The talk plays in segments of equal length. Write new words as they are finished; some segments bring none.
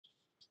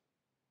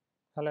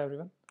Hello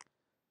everyone.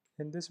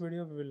 In this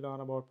video we will learn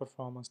about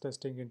performance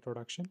testing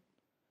introduction.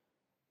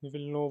 We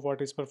will know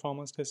what is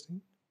performance testing,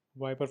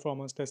 why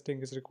performance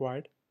testing is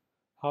required,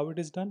 how it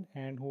is done,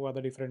 and who are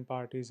the different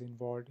parties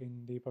involved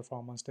in the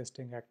performance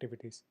testing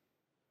activities.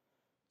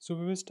 So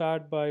we will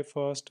start by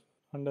first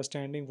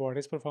understanding what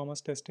is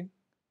performance testing.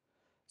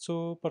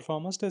 So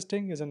performance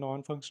testing is a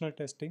non-functional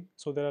testing.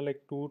 So there are like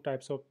two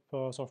types of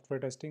software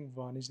testing.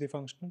 One is the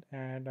functional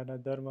and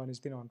another one is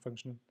the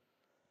non-functional.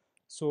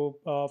 So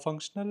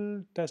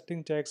functional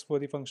testing checks for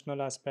the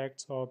functional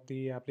aspects of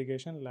the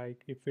application.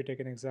 Like if we take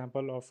an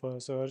example of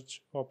a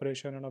search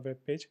operation on a web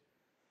page,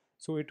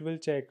 so it will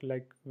check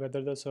like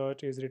whether the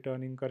search is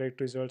returning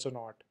correct results or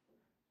not.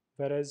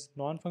 Whereas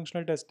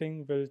non-functional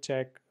testing will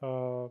check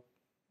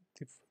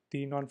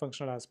the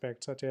non-functional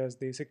aspects such as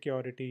the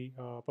security,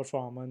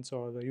 performance,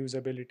 or the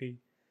usability.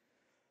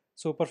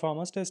 So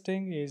performance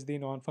testing is the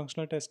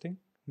non-functional testing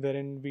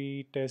wherein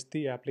we test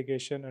the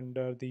application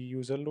under the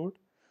user load.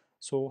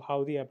 So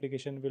how the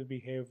application will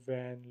behave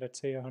when let's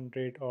say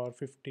 100 or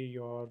 50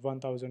 or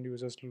 1000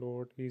 users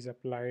load is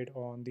applied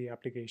on the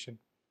application,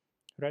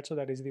 right? So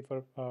that is the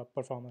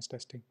performance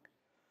testing.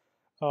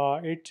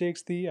 It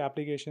checks the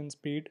application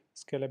speed,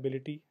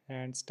 scalability,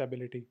 and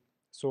stability.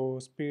 So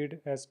speed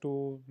as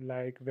to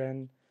like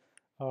when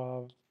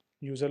uh,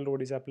 user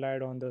load is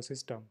applied on the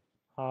system,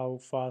 how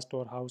fast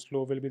or how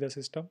slow will be the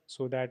system,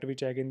 so that we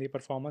check in the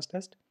performance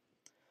test.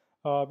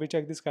 We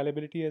check the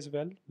scalability as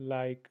well,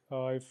 like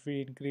if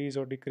we increase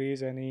or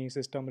decrease any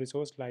system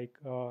resource like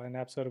an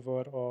app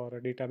server or a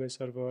database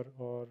server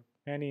or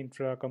any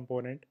infra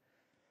component,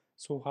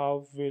 so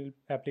how will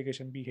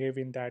application behave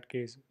in that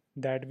case,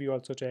 that we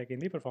also check in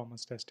the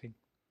performance testing.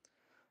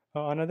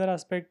 Another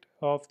aspect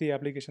of the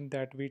application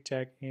that we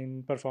check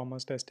in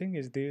performance testing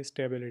is the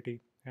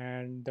stability,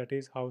 and that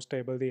is how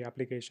stable the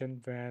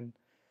application when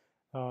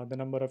the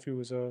number of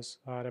users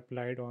are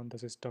applied on the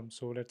system.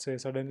 So let's say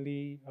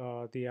suddenly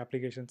the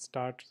application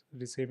starts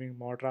receiving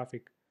more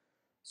traffic.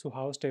 So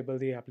how stable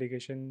the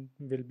application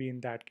will be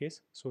in that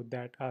case. So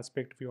that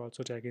aspect we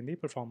also check in the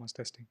performance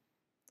testing.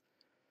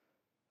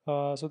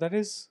 So that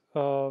is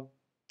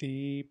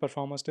the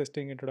performance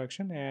testing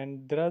introduction,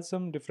 and there are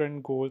some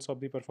different goals of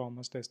the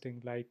performance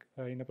testing. Like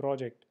in a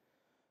project,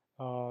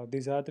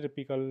 these are the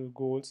typical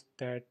goals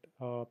that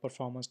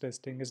performance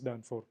testing is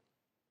done for.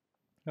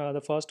 The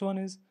first one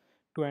is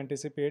to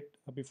anticipate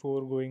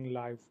before going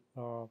live,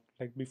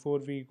 like before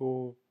we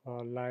go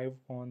live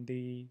on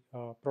the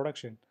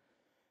production.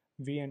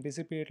 We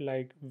anticipate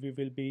like we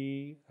will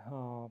be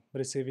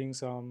receiving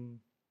some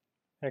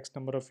X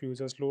number of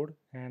users load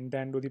and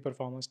then do the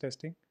performance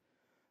testing.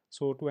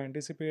 So to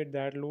anticipate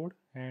that load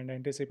and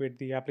anticipate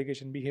the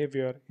application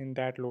behavior in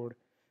that load,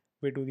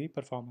 we do the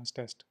performance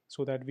test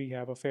so that we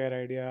have a fair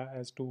idea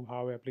as to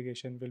how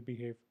application will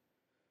behave.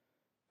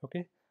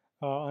 Okay.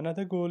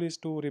 Another goal is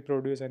to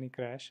reproduce any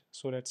crash.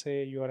 So let's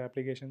say your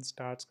application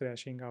starts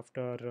crashing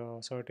after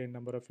a certain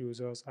number of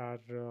users are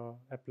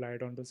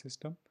applied on the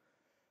system.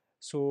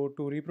 So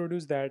to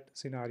reproduce that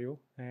scenario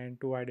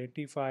and to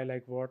identify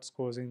like what's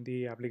causing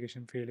the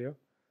application failure,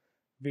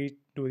 we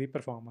do the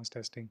performance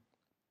testing.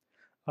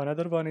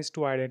 Another one is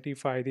to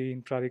identify the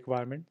infra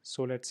requirement.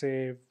 So let's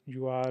say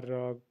you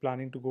are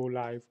planning to go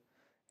live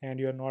and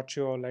you're not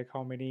sure like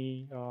how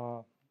many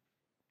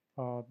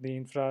the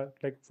infra,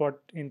 like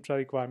what infra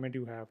requirement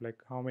you have, like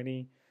how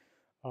many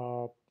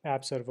uh,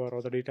 app server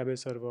or the database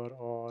server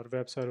or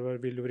web server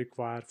will you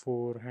require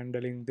for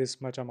handling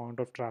this much amount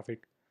of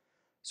traffic.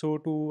 So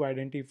to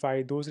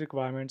identify those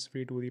requirements,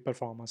 we do the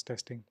performance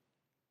testing.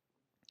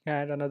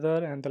 And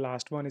another and the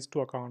last one is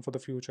to account for the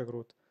future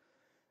growth.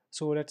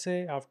 So let's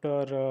say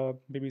after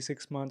maybe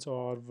 6 months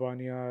or 1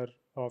 year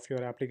of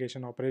your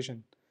application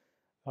operation,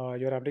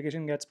 your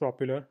application gets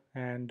popular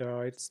and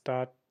it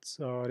starts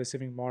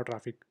receiving more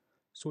traffic.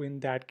 So in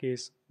that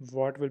case,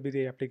 what will be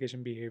the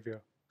application behavior?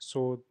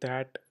 So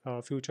that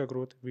future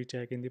growth we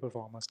check in the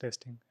performance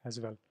testing as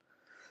well.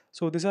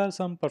 So these are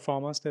some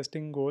performance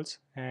testing goals,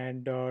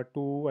 and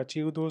to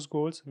achieve those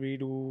goals, we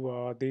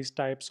do these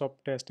types of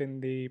test in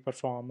the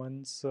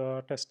performance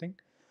testing.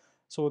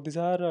 So these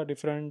are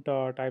different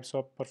types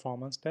of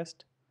performance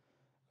test.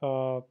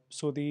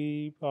 So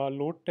the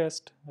load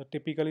test,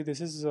 typically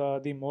this is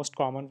the most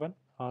common one.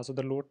 So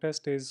the load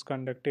test is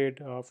conducted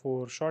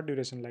for short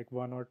duration, like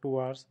 1 or 2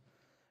 hours,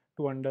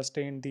 to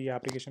understand the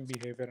application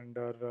behavior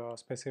under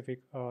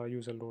specific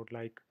user load,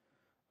 like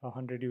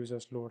 100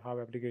 users load, how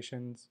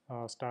applications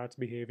starts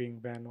behaving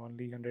when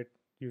only 100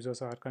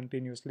 users are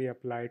continuously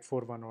applied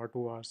for 1 or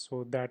 2 hours.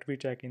 So that we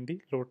check in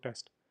the load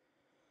test.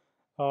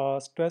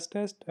 Stress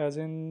test, as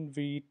in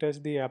we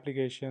test the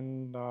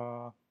application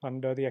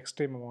under the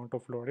extreme amount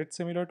of load. It's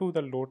similar to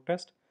the load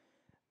test,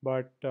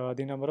 but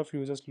the number of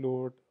users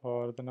load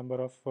or the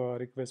number of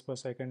requests per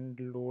second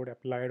load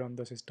applied on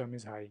the system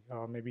is high.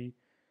 Maybe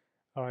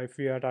if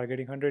we are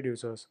targeting 100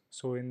 users,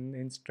 so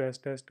in stress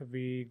test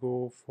we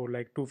go for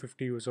like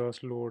 250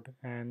 users load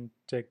and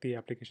check the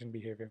application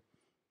behavior.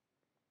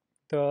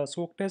 The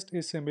soak test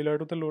is similar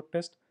to the load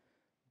test.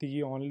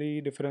 The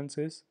only difference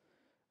is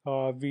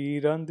we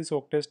run the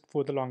soak test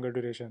for the longer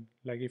duration.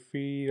 Like if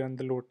we run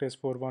the load test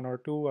for 1 or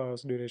 2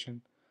 hours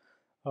duration,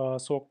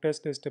 soak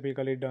test is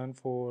typically done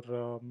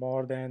for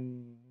more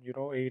than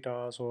 8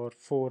 hours or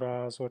 4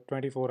 hours or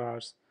 24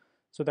 hours.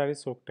 So that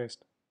is soak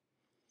test.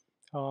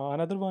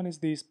 Another one is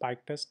the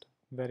spike test,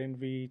 wherein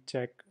we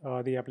check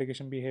the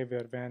application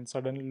behavior when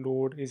sudden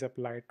load is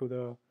applied to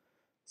the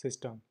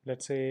system.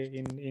 Let's say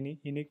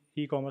in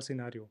e-commerce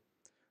scenario,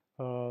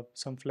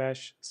 some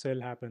flash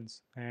sale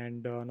happens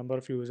and number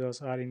of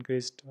users are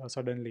increased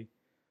suddenly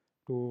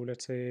to,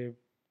 let's say,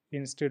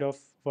 instead of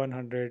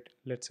 100,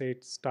 let's say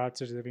it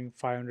starts receiving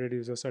 500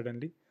 users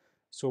suddenly.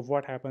 So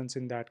what happens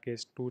in that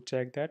case? To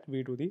check that,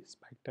 we do the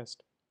spike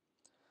test.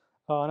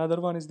 Another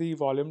one is the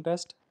volume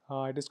test.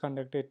 It is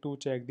conducted to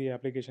check the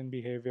application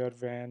behavior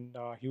when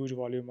huge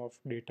volume of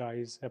data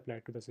is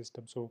applied to the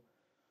system. So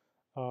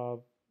uh,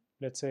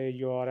 let's say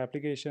your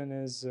application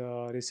is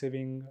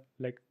receiving,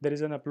 like there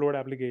is an upload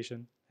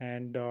application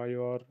and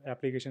your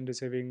application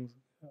receiving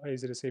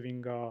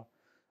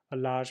a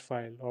large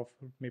file of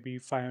maybe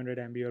 500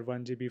 MB or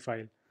 1 GB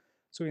file.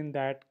 So in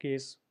that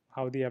case,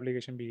 how the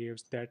application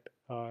behaves, that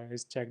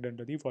is checked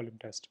under the volume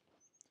test.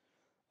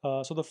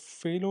 So the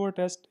failover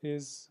test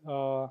is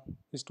to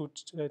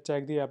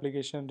check the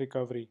application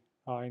recovery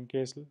in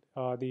case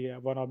the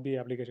one of the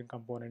application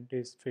component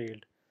is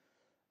failed.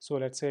 So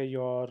let's say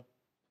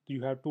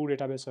you have two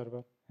database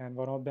server and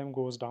one of them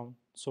goes down.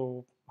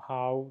 So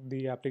how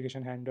the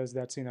application handles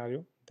that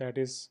scenario, that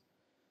is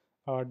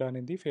done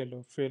in the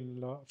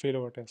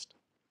failover test.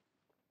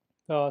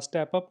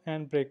 Step up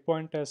and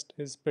breakpoint test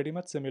is pretty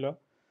much similar,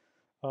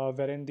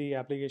 wherein the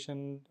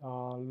application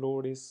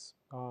load is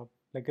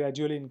like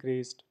gradually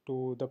increased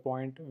to the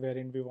point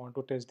wherein we want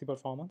to test the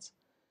performance.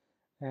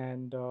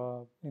 And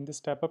in the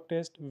step up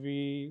test,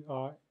 we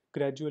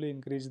gradually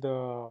increase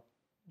the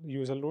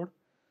user load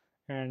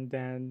and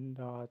then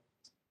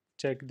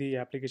check the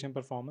application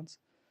performance.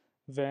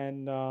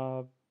 When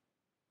the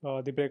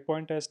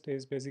breakpoint test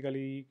is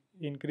basically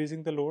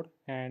increasing the load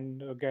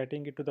and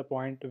getting it to the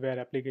point where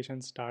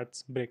application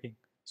starts breaking.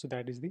 So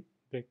that is the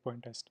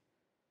breakpoint test.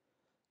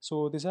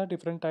 So these are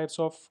different types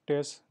of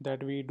tests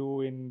that we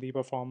do in the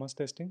performance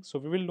testing. So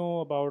we will know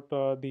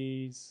about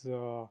these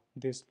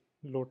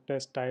load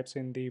test types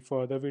in the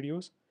further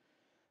videos.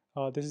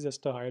 This is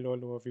just a high level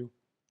overview.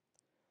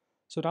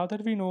 So now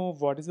that we know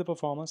what is the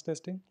performance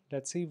testing,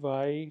 let's see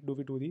why do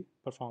we do the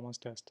performance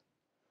test.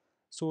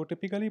 So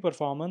typically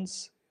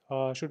performance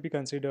should be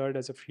considered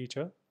as a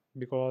feature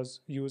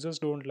because users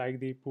don't like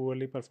the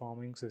poorly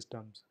performing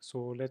systems.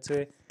 So let's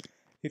say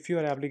if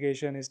your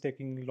application is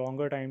taking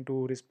longer time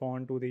to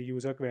respond to the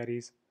user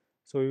queries,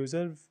 so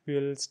user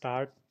will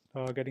start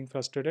getting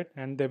frustrated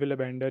and they will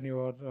abandon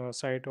your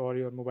site or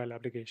your mobile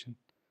application.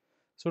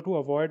 So to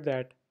avoid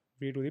that,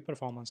 we do the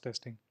performance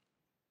testing.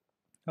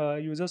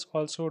 Users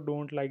also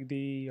don't like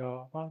the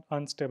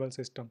unstable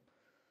system.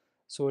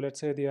 So let's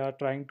say they are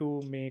trying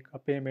to make a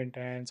payment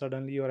and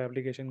suddenly your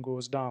application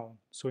goes down.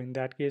 So in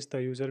that case,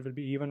 the user will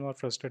be even more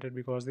frustrated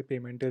because the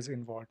payment is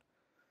involved.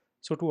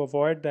 So to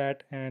avoid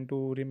that and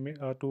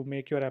to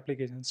make your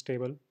application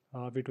stable,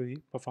 we do the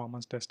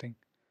performance testing.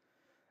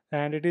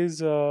 And it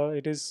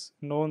is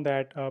known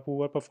that a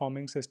poor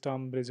performing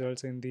system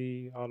results in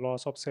the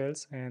loss of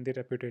sales and the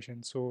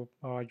reputation. So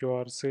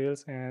your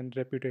sales and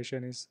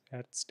reputation is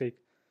at stake.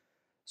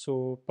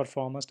 So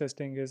performance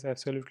testing is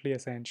absolutely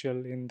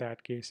essential in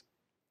that case.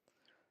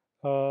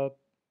 Uh,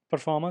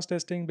 Performance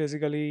testing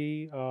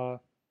basically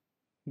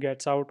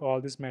gets out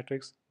all these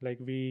metrics, like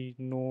we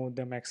know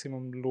the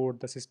maximum load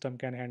the system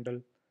can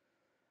handle,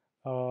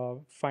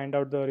 find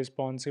out the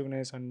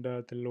responsiveness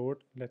under the load.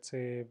 Let's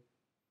say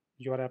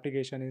your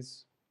application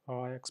is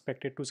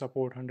expected to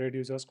support 100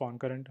 users,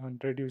 concurrent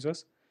 100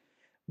 users,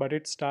 but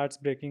it starts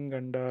breaking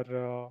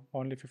under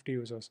only 50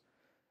 users.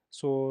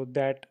 So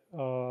that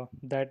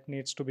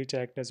needs to be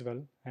checked as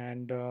well.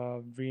 And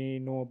we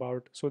know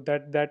about, so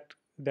that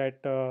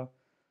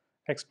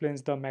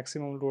explains the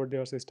maximum load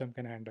your system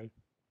can handle.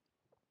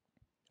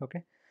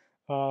 Okay.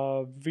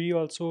 We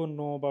also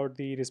know about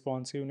the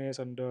responsiveness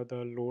under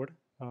the load,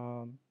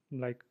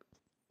 like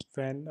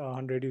when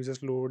 100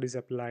 users load is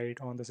applied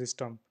on the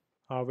system,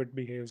 how it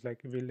behaves. Like,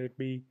 will it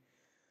be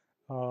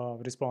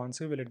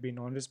responsive? Will it be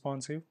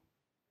non-responsive?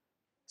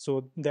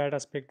 So that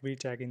aspect we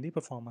check in the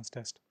performance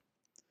test.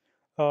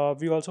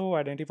 We also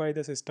identify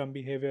the system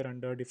behavior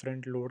under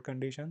different load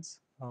conditions.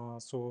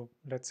 So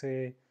let's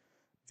say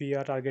we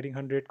are targeting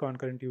 100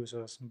 concurrent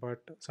users, but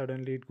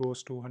suddenly it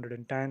goes to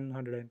 110,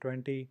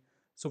 120.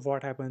 So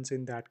what happens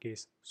in that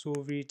case? So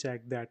we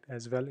check that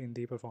as well in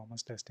the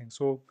performance testing.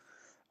 So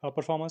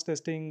performance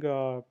testing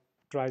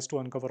tries to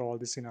uncover all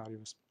these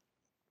scenarios.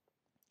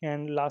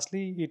 And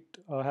lastly, it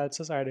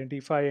helps us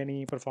identify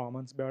any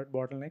performance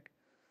bottleneck.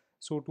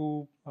 So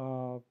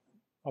to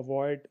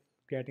avoid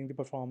getting the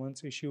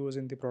performance issues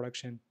in the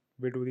production,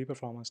 we do the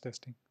performance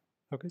testing.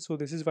 Okay, so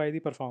this is why the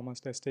performance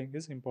testing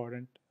is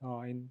important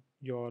in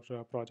your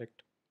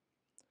project.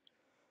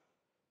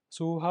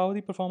 So how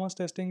the performance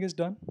testing is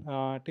done?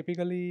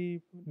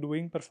 Typically,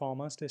 doing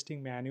performance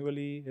testing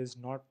manually is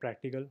not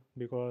practical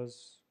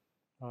because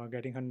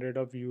getting hundred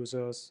of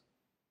users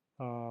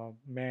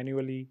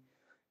manually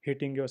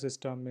hitting your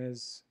system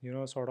is,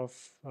 sort of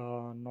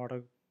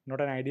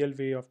not an ideal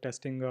way of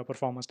testing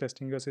performance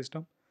testing your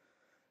system.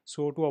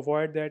 So to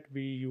avoid that,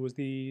 we use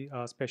the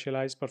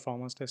specialized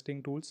performance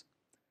testing tools,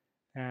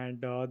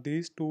 and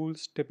these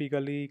tools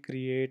typically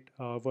create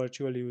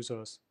virtual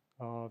users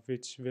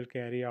which will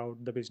carry out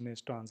the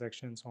business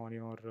transactions on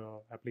your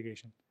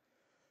application.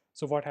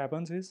 So what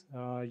happens is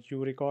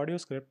you record your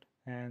script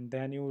and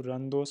then you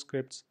run those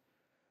scripts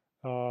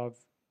uh,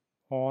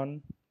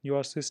 on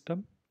your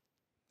system.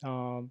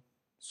 um,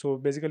 so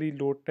basically,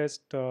 load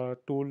test tool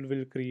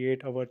will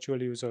create a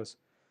virtual users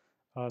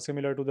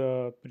similar to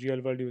the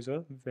real world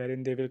user,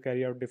 wherein they will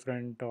carry out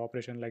different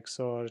operation like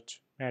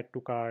search, add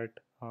to cart,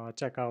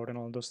 checkout, and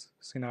all those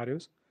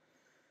scenarios.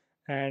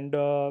 And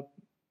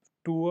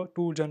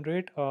to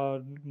generate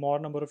more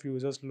number of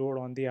users load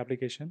on the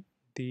application,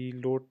 the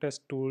load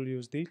test tool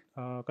use the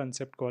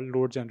concept called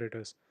load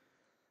generators.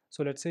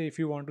 So let's say if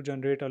you want to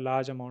generate a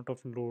large amount of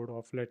load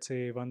of, let's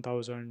say,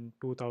 1000,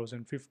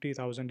 2000,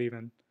 50,000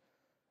 even.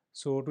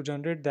 So to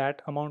generate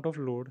that amount of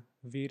load,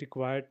 we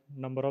require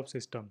number of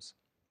systems,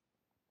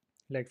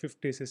 like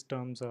 50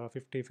 systems,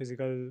 50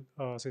 physical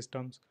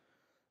systems.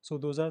 So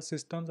those are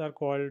systems are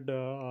called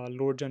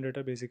load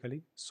generator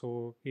basically.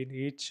 So in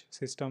each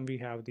system we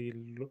have the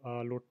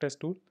load test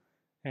tool,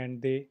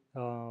 and they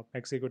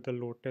execute the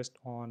load test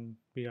on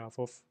behalf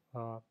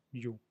of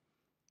you.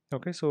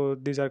 Okay, so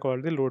these are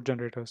called the load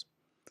generators.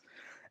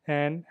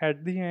 And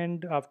at the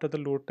end, after the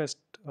load test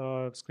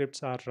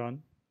scripts are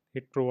run,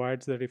 it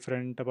provides the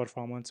different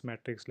performance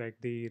metrics like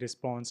the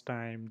response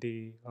time,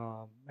 the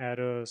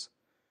errors,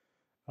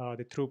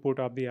 the throughput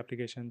of the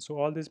application. So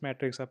all these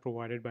metrics are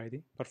provided by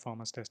the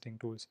performance testing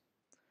tools.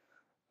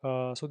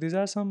 So these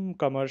are some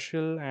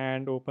commercial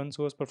and open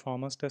source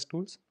performance test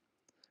tools.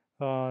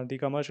 The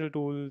commercial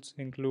tools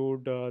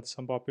include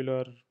some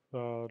popular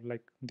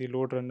like the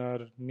Load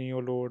Runner,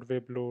 NeoLoad,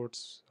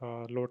 WebLoads,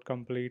 Load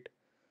Complete,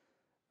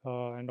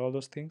 and all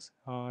those things.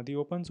 The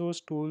open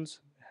source tools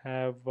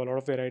have a lot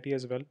of variety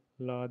as well.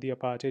 The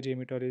Apache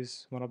JMeter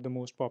is one of the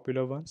most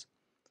popular ones.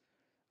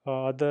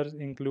 Others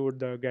include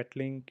the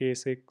Gatling,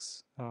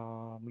 K6,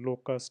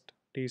 Locust,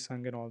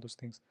 Tsung, and all those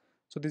things.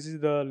 So this is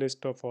the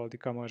list of all the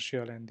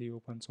commercial and the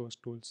open source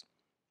tools.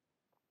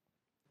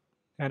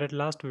 And at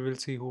last, we will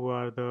see who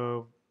are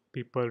the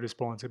people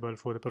responsible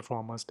for the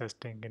performance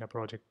testing in a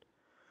project.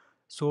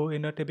 So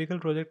in a typical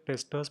project,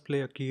 testers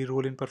play a key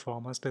role in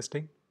performance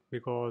testing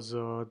because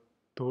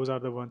those are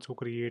the ones who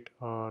create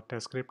a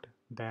test script,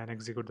 then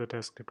execute the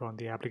test script on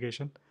the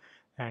application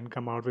and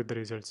come out with the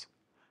results.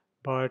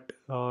 But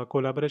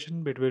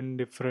collaboration between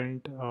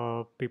different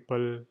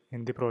people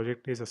in the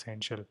project is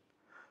essential.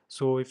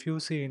 So if you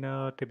see in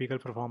a typical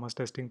performance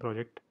testing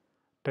project,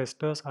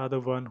 testers are the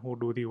one who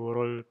do the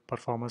overall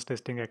performance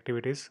testing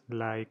activities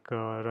like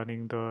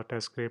running the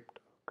test script,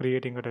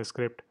 creating a test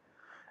script,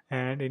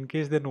 and in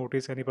case they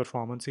notice any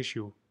performance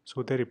issue,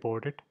 so they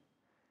report it.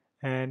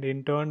 And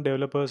in turn,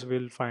 developers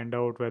will find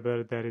out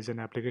whether there is an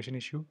application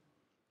issue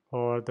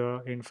or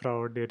the infra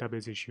or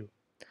database issue.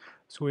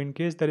 So in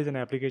case there is an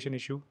application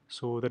issue,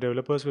 so the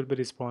developers will be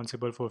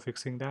responsible for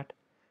fixing that.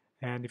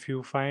 And if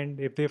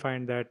they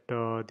find that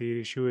the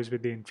issue is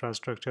with the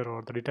infrastructure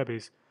or the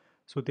database,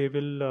 so they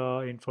will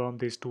inform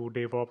this to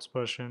DevOps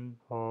person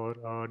or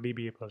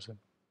DBA person.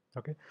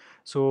 Okay,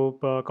 so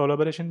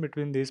collaboration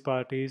between these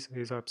parties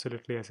is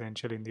absolutely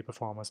essential in the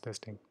performance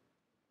testing.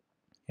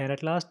 And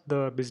at last,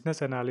 the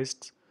business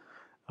analysts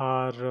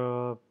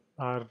are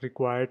are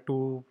required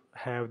to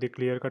have the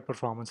clear-cut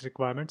performance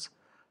requirements.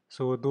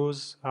 So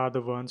those are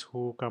the ones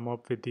who come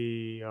up with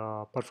the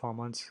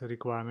performance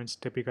requirements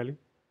typically.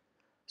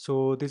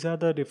 So these are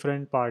the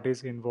different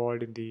parties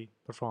involved in the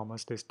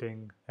performance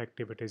testing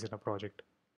activities in a project.